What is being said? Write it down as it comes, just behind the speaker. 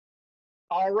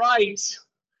All right.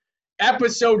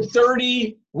 Episode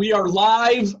 30. We are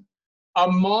live.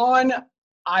 Aman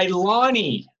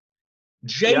Ailani, Yep.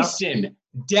 Jason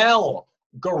Del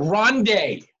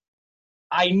Grande.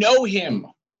 I know him.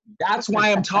 That's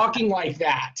why I'm talking like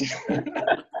that.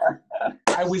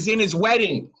 I was in his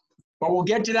wedding, but we'll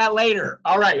get to that later.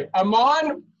 All right.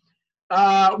 Aman,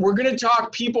 we're going to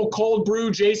talk People Cold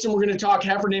Brew. Jason, we're going to talk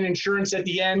Heffernan Insurance at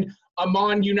the end.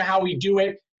 Aman, you know how we do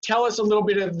it. Tell us a little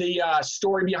bit of the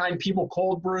story behind People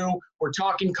Cold Brew. We're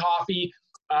talking coffee.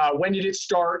 When did it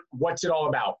start? What's it all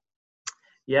about?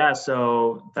 Yeah.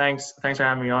 So thanks for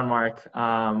having me on, Mark.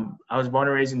 I was born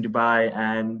and raised in Dubai,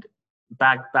 and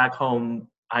back home,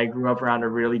 I grew up around a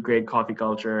really great coffee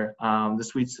culture. The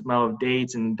sweet smell of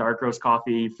dates and dark roast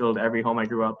coffee filled every home I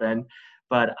grew up in.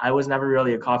 But I was never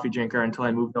really a coffee drinker until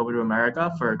I moved over to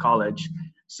America for college.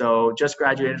 So just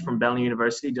graduated from Bentley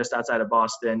University, just outside of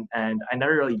Boston, and I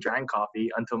never really drank coffee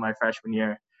until my freshman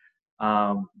year.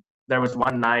 Um, there was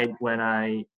one night when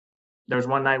I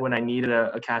needed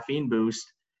a caffeine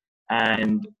boost,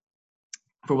 and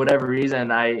for whatever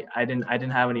reason, I didn't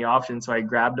have any options, so I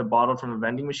grabbed a bottle from a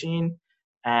vending machine,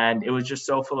 and it was just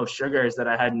so full of sugars that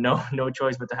I had no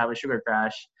choice but to have a sugar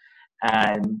crash.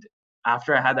 And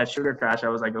after I had that sugar crash, I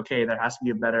was like, okay, there has to be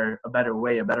a better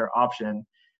way, a better option.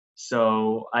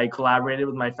 So I collaborated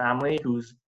with my family,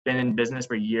 who's been in business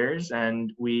for years,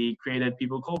 and we created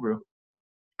People Cold Brew.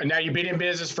 And now you've been in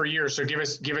business for years, so give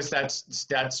us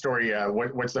that story.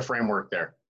 What's the framework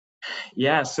there?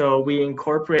 Yeah, so we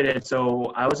incorporated.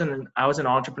 So I was an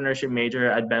entrepreneurship major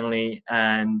at Bentley,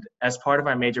 and as part of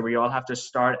my major, we all have to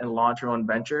start and launch our own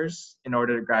ventures in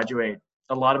order to graduate.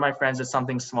 A lot of my friends did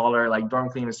something smaller, like dorm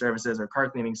cleaning services or car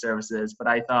cleaning services, but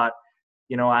I thought,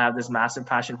 I have this massive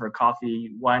passion for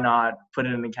coffee. Why not put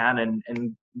it in a can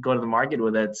and go to the market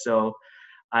with it? So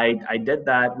I did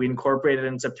that. We incorporated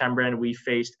in September, and we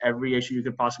faced every issue you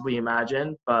could possibly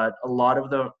imagine. But a lot of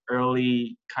the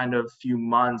early kind of few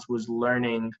months was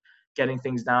learning, getting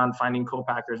things down, finding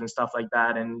co-packers and stuff like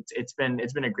that. And it's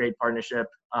been a great partnership.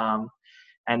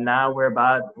 And now we're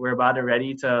about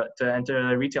ready to enter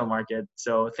the retail market.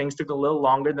 So things took a little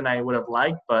longer than I would have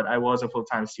liked, but I was a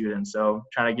full-time student, so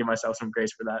trying to give myself some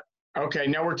grace for that. Okay,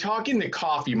 now we're talking the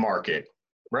coffee market,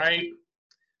 right?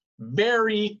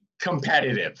 Very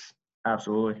competitive.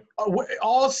 Absolutely.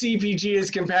 All CPG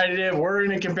is competitive. We're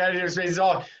in a competitive space,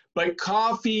 but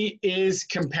coffee is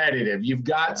competitive. You've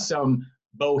got some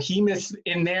behemoths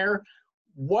in there.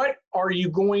 What are you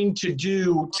going to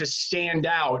do to stand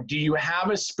out? Do you have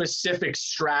a specific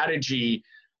strategy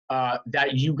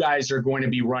that you guys are going to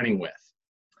be running with?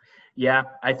 Yeah,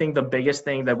 I think the biggest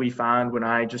thing that we found when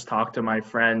I just talked to my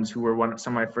friends who were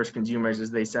some of my first consumers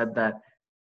is they said that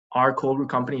our cold brew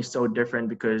company is so different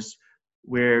because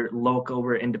we're local,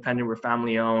 we're independent, we're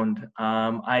family owned.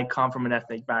 I come from an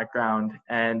ethnic background,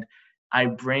 and I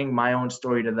bring my own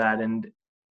story to that. And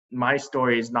my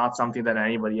story is not something that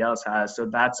anybody else has. So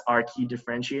that's our key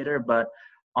differentiator. But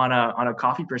on a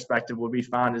coffee perspective, what we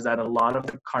found is that a lot of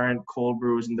the current cold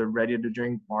brews in the ready to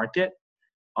drink market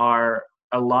are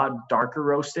a lot darker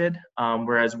roasted,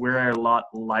 whereas we're a lot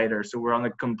lighter. So we're on the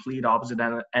complete opposite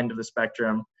end of the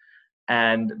spectrum.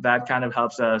 And that kind of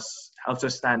helps us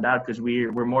stand out because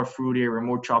we're more fruitier, we're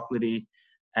more chocolatey,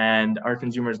 and our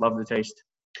consumers love the taste.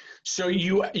 So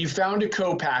you found a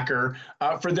co-packer.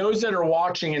 For those that are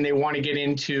watching and they want to get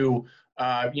into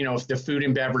the food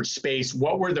and beverage space,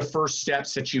 what were the first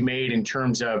steps that you made in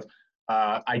terms of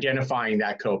identifying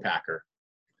that co-packer?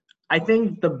 I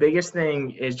think the biggest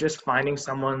thing is just finding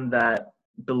someone that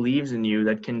believes in you,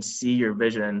 that can see your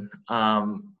vision.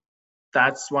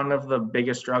 That's one of the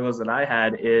biggest struggles that I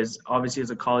had is obviously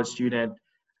as a college student,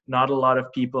 not a lot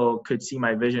of people could see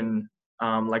my vision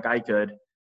like I could.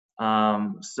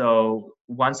 So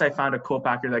once I found a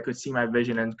co-packer that could see my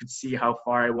vision and could see how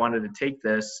far I wanted to take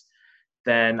this,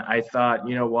 then I thought,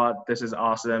 you know what, this is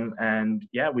awesome. And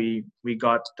yeah, we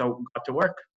got to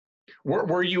work.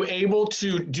 Were you able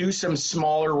to do some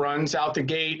smaller runs out the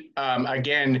gate?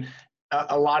 Again,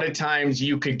 a lot of times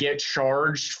you could get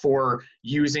charged for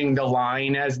using the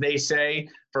line, as they say.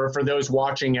 For those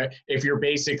watching it, if you're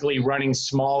basically running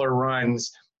smaller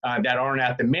runs that aren't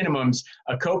at the minimums,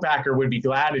 a co-packer would be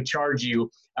glad to charge you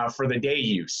for the day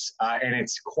use, and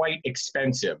it's quite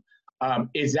expensive.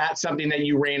 Is that something that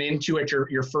you ran into at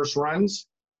your first runs?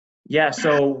 Yeah,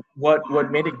 so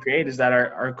what made it great is that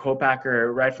our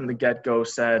co-packer right from the get-go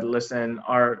said, listen,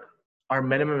 our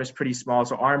minimum is pretty small.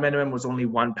 So our minimum was only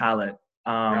one pallet.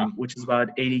 Yeah. which is about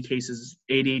 80 cases,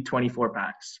 80 24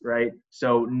 packs, right?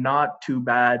 So not too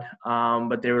bad.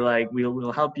 But they were like,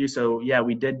 we'll help you. So yeah,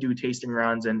 we did do tasting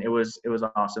runs, and it was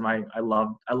awesome. I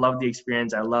loved the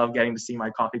experience. I love getting to see my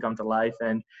coffee come to life.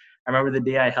 And I remember the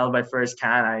day I held my first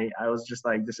can, I was just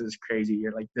like, this is crazy.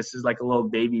 You're like, this is like a little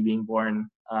baby being born.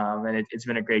 And it's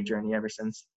been a great journey ever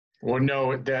since. Well,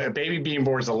 no, the baby being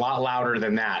born is a lot louder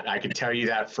than that. I can tell you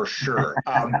that for sure.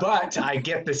 But I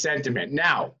get the sentiment.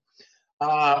 Now,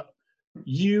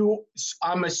 you,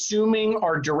 I'm assuming,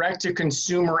 are direct to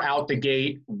consumer out the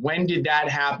gate. When did that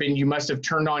happen? You must have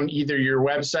turned on either your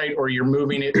website or you're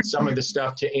moving it, some of the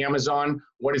stuff to Amazon.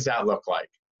 What does that look like?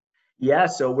 Yeah,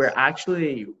 so we're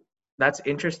actually, that's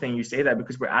interesting you say that,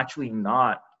 because we're actually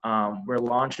not. We're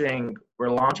launching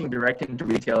direct into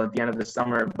retail at the end of the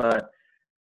summer, but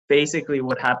basically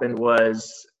what happened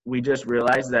was we just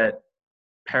realized that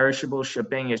perishable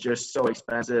shipping is just so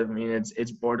expensive. I mean,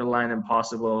 it's borderline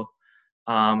impossible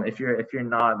if you're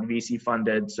not VC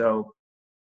funded. So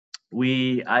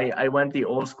I went the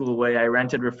old school way. I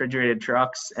rented refrigerated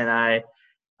trucks, and I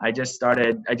just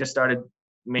started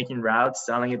making routes,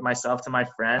 selling it myself to my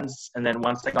friends. And then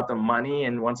once I got the money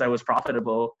and once I was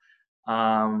profitable,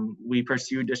 we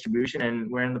pursued distribution, and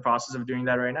we're in the process of doing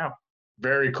that right now.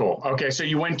 Very cool. Okay, so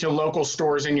you went to local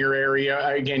stores in your area.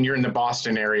 Again, you're in the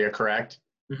Boston area, correct?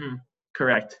 Mm-hmm.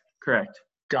 Correct.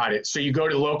 Got it. So you go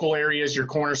to local areas, your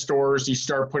corner stores, you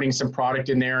start putting some product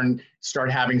in there and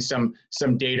start having some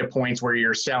data points where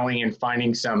you're selling and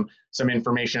finding some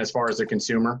information as far as the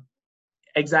consumer.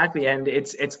 Exactly. And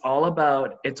it's all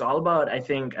about, I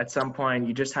think at some point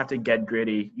you just have to get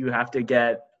gritty. You have to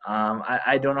get,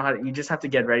 I don't know how to, you just have to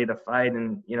get ready to fight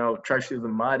and, trudge through the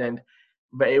mud.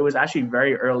 But it was actually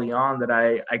very early on that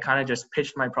I kind of just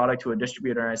pitched my product to a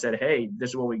distributor, and I said, hey,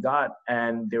 this is what we got.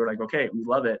 And they were like, okay, we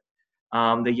love it.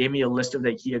 They gave me a list of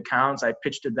their key accounts. I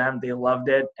pitched to them. They loved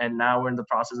it. And now we're in the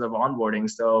process of onboarding.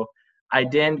 So I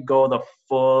didn't go the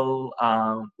full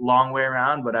long way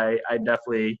around, but I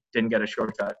definitely didn't get a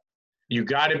shortcut. You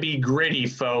got to be gritty,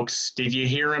 folks. Did you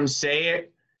hear him say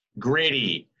it?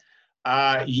 Gritty.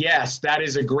 Yes, that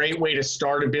is a great way to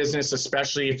start a business,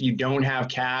 especially if you don't have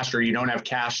cash or you don't have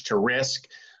cash to risk.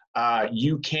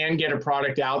 You can get a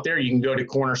product out there. You can go to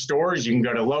corner stores. You can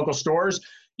go to local stores.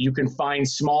 You can find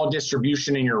small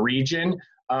distribution in your region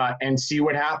and see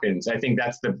what happens. I think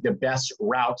that's the best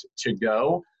route to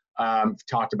go.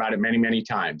 Talked about it many, many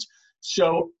times.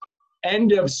 So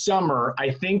end of summer, I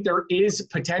think there is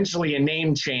potentially a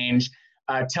name change.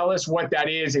 Tell us what that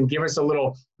is and give us a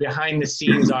little behind the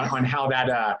scenes on how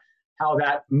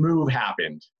that move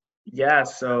happened. Yeah,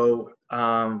 so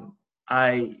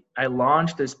I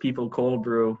launched this People Cold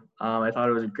Brew. I thought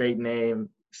it was a great name,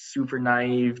 super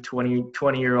naive,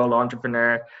 20-year-old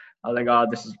entrepreneur. I was like, oh,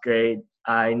 this is great.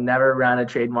 I never ran a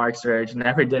trademark search,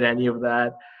 never did any of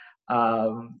that.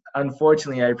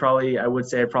 Unfortunately, I would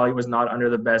say I probably was not under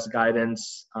the best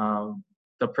guidance. A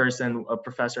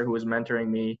professor who was mentoring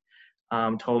me,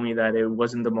 told me that it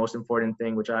wasn't the most important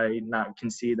thing, which I not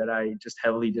concede that I just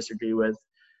heavily disagree with.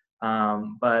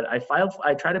 But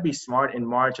I tried to be smart in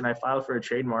March, and I filed for a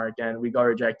trademark, and we got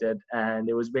rejected. And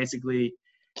it was basically,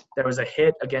 there was a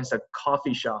hit against a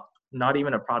coffee shop, not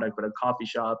even a product, but a coffee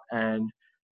shop. And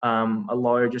a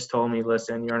lawyer just told me,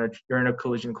 listen, you're in a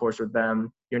collision course with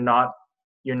them. You're not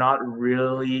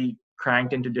really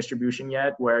cranked into distribution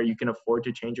yet where you can afford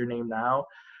to change your name now.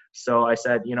 So I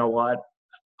said, you know what,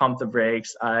 pump the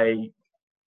brakes. I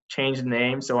changed the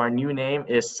name. So our new name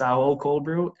is Sahol Cold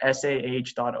Brew,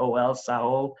 SAH.OL,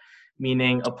 Sahol,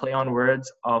 meaning a play on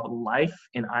words of life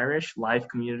in Irish, life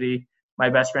community. My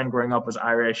best friend growing up was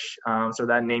Irish, so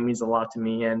that name means a lot to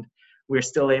me. And we're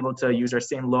still able to use our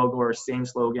same logo or same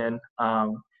slogan,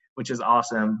 which is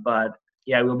awesome. But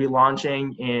yeah, we'll be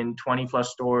launching in 20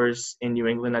 plus stores in New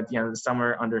England at the end of the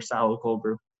summer under Sahol Cold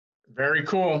Brew. Very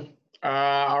cool.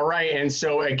 All right. And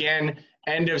so again,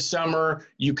 end of summer,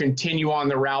 you continue on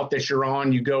the route that you're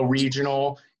on. You go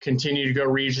regional, continue to go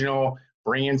regional,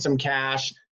 bring in some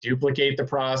cash, duplicate the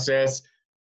process,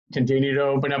 continue to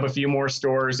open up a few more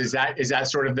stores. Is that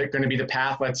sort of going to be the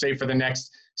path, let's say, for the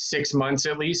next 6 months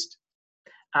at least?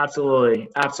 Absolutely.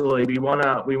 We want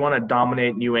to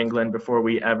dominate New England before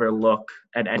we ever look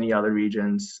at any other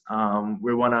regions.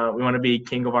 We want to be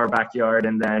king of our backyard,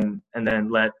 and then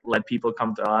let people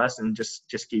come to us and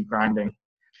just keep grinding.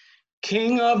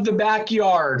 King of the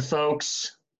backyard,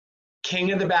 folks.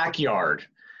 King of the backyard.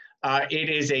 It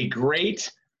is a great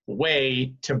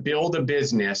way to build a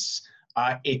business.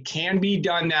 It can be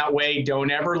done that way.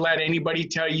 Don't ever let anybody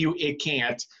tell you it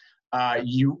can't.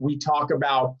 We talk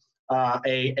about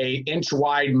a inch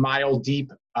wide, mile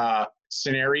deep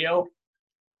scenario.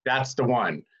 That's the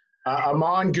one.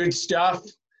 Amon, good stuff.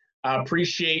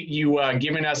 Appreciate you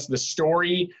giving us the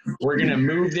story. We're going to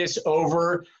move this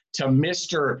over to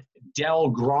Mr. Del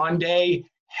Grande,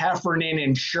 Heffernan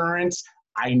Insurance.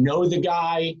 I know the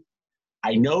guy.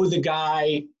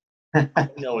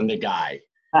 Knowing the guy.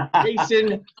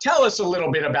 Jason, tell us a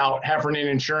little bit about Heffernan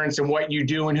Insurance and what you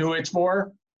do and who it's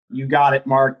for. You got it,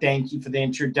 Mark. Thank you for the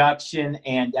introduction.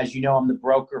 And as you know, I'm the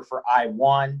broker for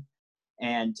I1.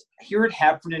 And here at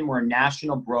Heffernan, we're a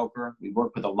national broker. We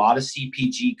work with a lot of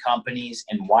CPG companies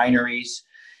and wineries.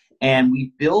 And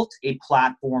we built a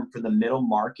platform for the middle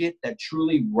market that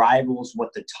truly rivals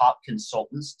what the top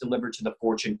consultants deliver to the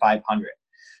Fortune 500.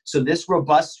 So this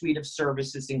robust suite of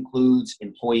services includes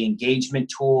employee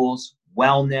engagement tools,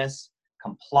 wellness,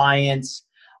 compliance,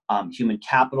 human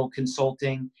capital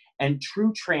consulting, and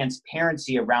true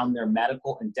transparency around their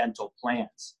medical and dental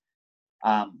plans,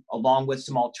 along with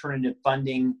some alternative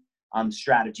funding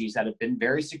strategies that have been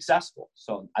very successful.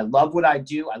 So I love what I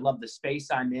do. I love the space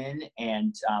I'm in.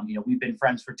 And, we've been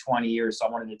friends for 20 years. So I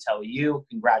wanted to tell you,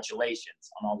 congratulations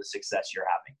on all the success you're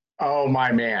having. Oh,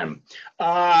 my man.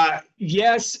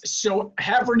 Yes. So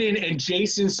Heffernan and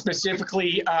Jason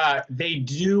specifically, they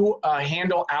do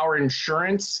handle our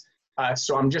insurance.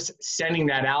 So I'm just sending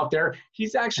that out there.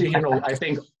 He's actually handled, I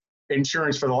think,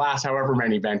 insurance for the last however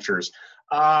many ventures.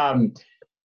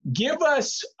 Give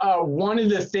us one of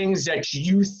the things that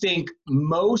you think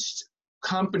most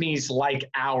companies like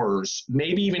ours,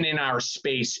 maybe even in our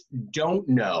space, don't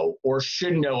know or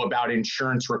should know about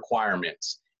insurance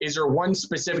requirements. Is there one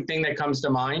specific thing that comes to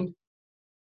mind?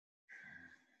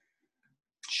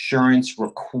 Insurance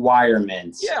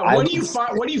requirements. Yeah, what do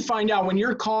you find out when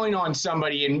you're calling on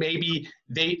somebody and maybe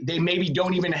they maybe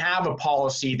don't even have a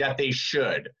policy that they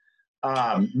should?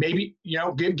 Maybe,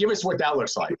 give us what that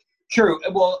looks like. True.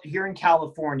 Well, here in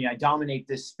California, I dominate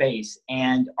this space,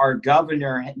 and our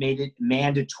governor made it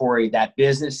mandatory that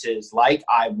businesses like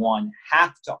I1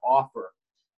 have to offer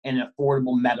an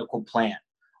affordable medical plan.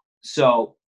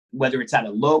 So whether it's at a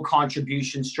low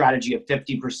contribution strategy of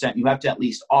 50%, you have to at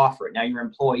least offer it. Now, your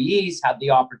employees have the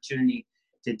opportunity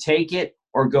to take it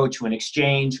or go to an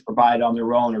exchange or buy it on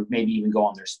their own, or maybe even go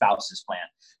on their spouse's plan.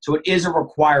 So it is a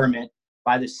requirement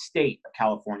by the state of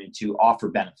California to offer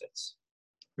benefits.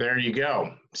 There you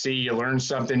go. See, you learn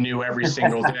something new every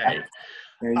single day.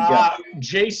 There you go.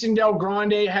 Jason Del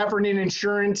Grande, Heffernan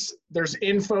Insurance. There's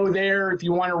info there if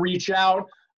you want to reach out.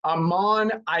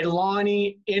 Amon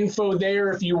Ilani, info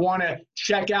there if you want to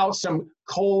check out some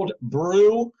cold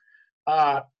brew.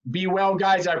 Be well,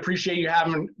 guys. I appreciate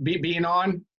you being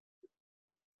on.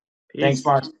 Thanks,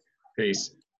 Mark.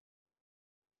 Peace.